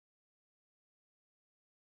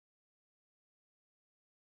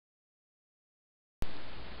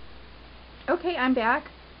Okay, I'm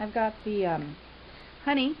back. I've got the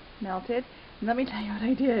honey melted. And let me tell you what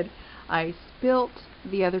I did. I spilt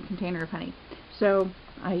the other container of honey. So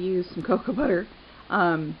I used some cocoa butter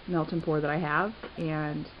melt and pour that I have,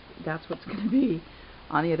 and that's what's going to be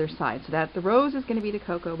on the other side. So that the rose is going to be the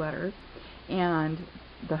cocoa butter, and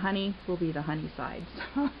the honey will be the honey side.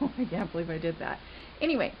 So I can't believe I did that.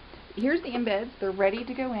 Anyway, here's the embeds. They're ready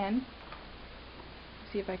to go in.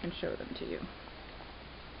 Let's see if I can show them to you.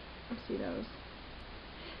 See those?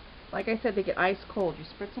 Like I said, they get ice cold. You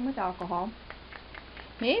spritz them with alcohol.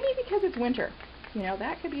 Maybe because it's winter. You know,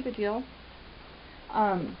 that could be the deal.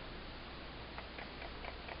 That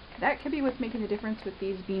could be what's making the difference with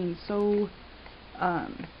these being so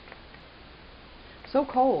so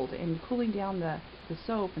cold and cooling down the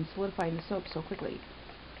soap and solidifying the soap so quickly.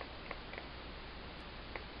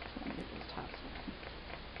 So let me get those tops on.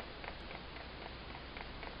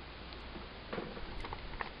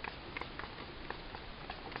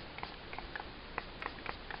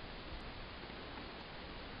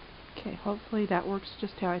 Okay, hopefully that works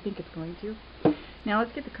just how I think it's going to. Now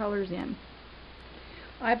let's get the colors in.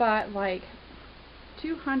 I bought like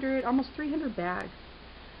 200, almost 300 bags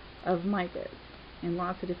of micas in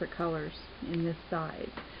lots of different colors in this size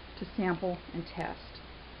to sample and test.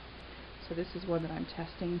 So this is one that I'm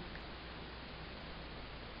testing.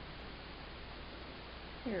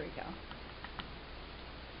 There we go.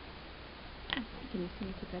 Can you see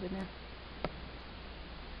me put that in there?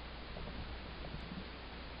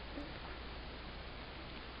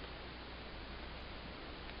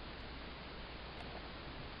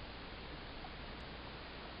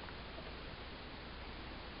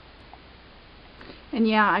 And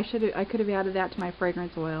yeah, I could have added that to my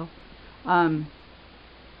fragrance oil,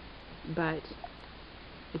 but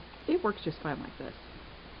it works just fine like this.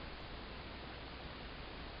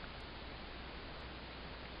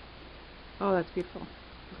 Oh, that's beautiful.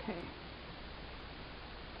 Okay.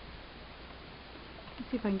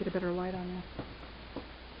 Let's see if I can get a better light on this.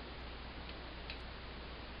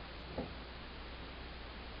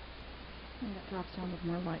 And that drops down with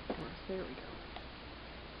more light for us. There we go.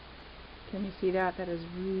 Can you see that? That is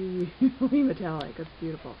really metallic. It's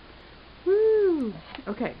beautiful. Woo!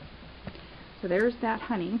 Okay. So there's that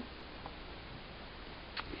honey.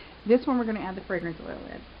 This one we're going to add the fragrance oil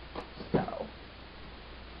in. So.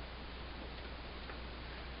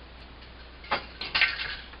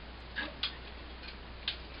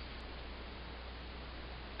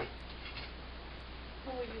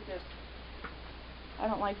 We'll use this. I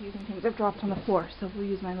don't like using things that dropped on the floor, so we'll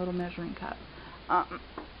use my little measuring cup.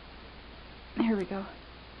 Here we go.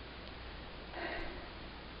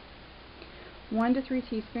 1 to 3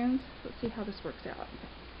 teaspoons. Let's see how this works out.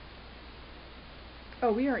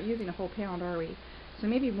 Oh, we aren't using a whole pound, are we? So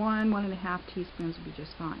maybe 1.5 teaspoons would be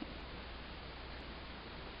just fine.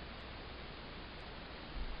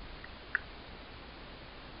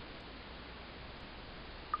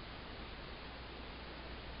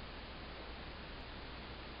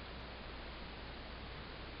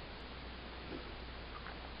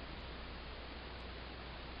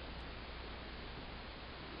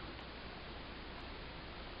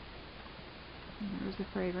 And there's the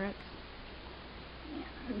fragrance.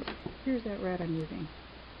 And here's that red I'm using.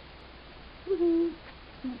 Woohoo!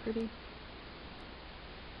 Isn't that pretty?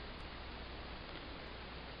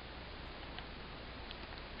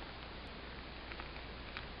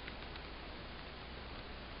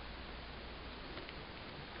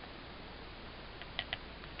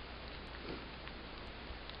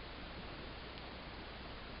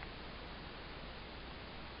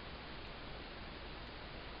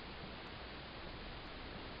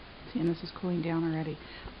 See, and this is cooling down already.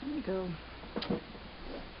 Let me go.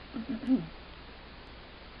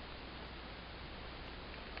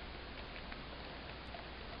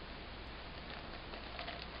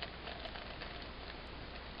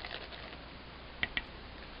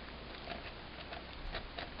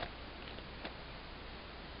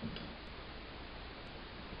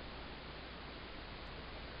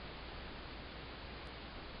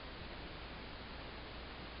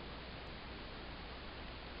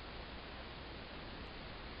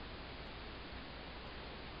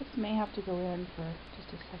 This may have to go in for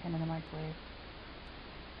just a second in the microwave,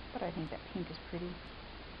 but I think that pink is pretty.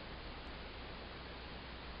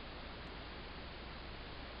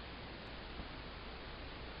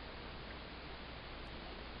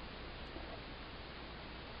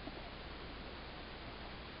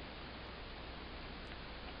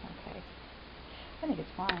 Okay, I think it's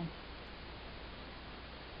fine.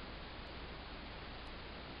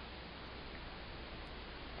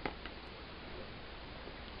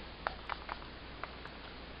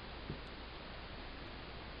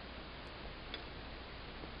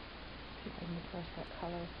 that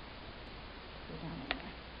color go down in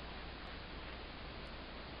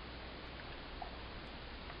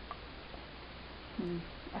there.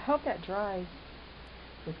 I hope that dries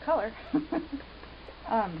with color. Just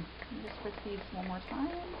whisk these one more time,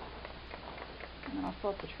 and then I'll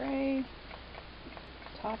fill up the tray.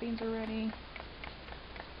 Toppings are ready.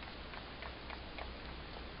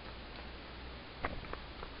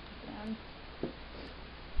 Done.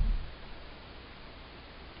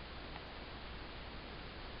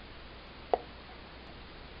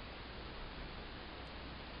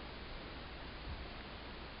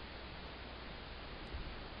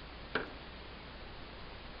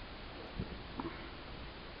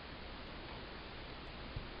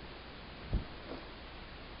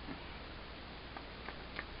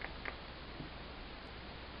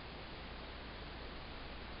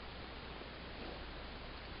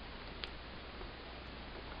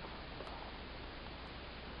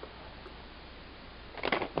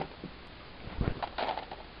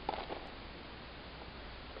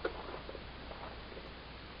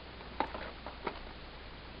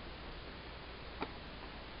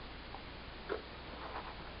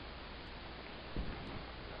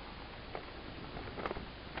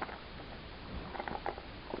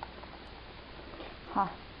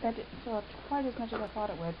 That didn't fill up quite as much as I thought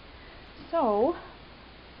it would. So,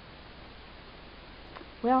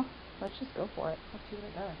 well, let's just go for it. Let's see what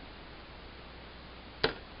it does.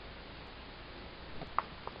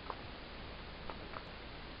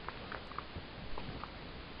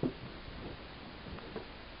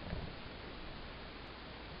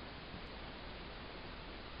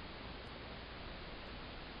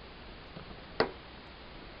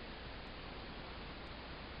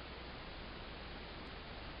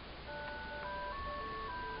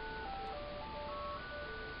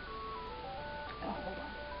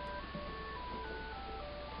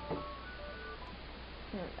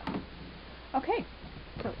 There we go. Okay,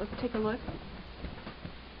 so let's take a look.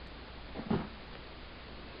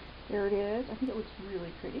 There it is. I think it looks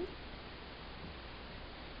really pretty.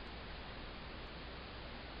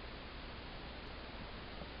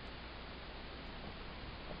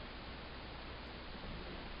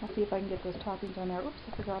 I'll see if I can get those toppings on there. Oops,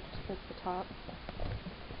 I forgot to fix the top.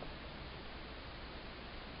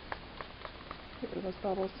 Get rid of those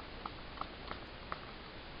bubbles.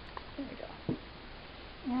 There we go.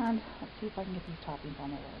 And let's see if I can get these toppings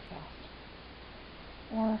on there really fast.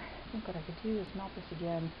 Or I think what I could do is melt this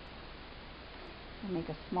again and make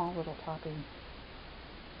a small little topping.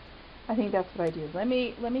 I think that's what I do. Let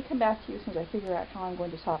me come back to you as soon as I figure out how I'm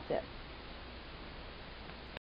going to top this.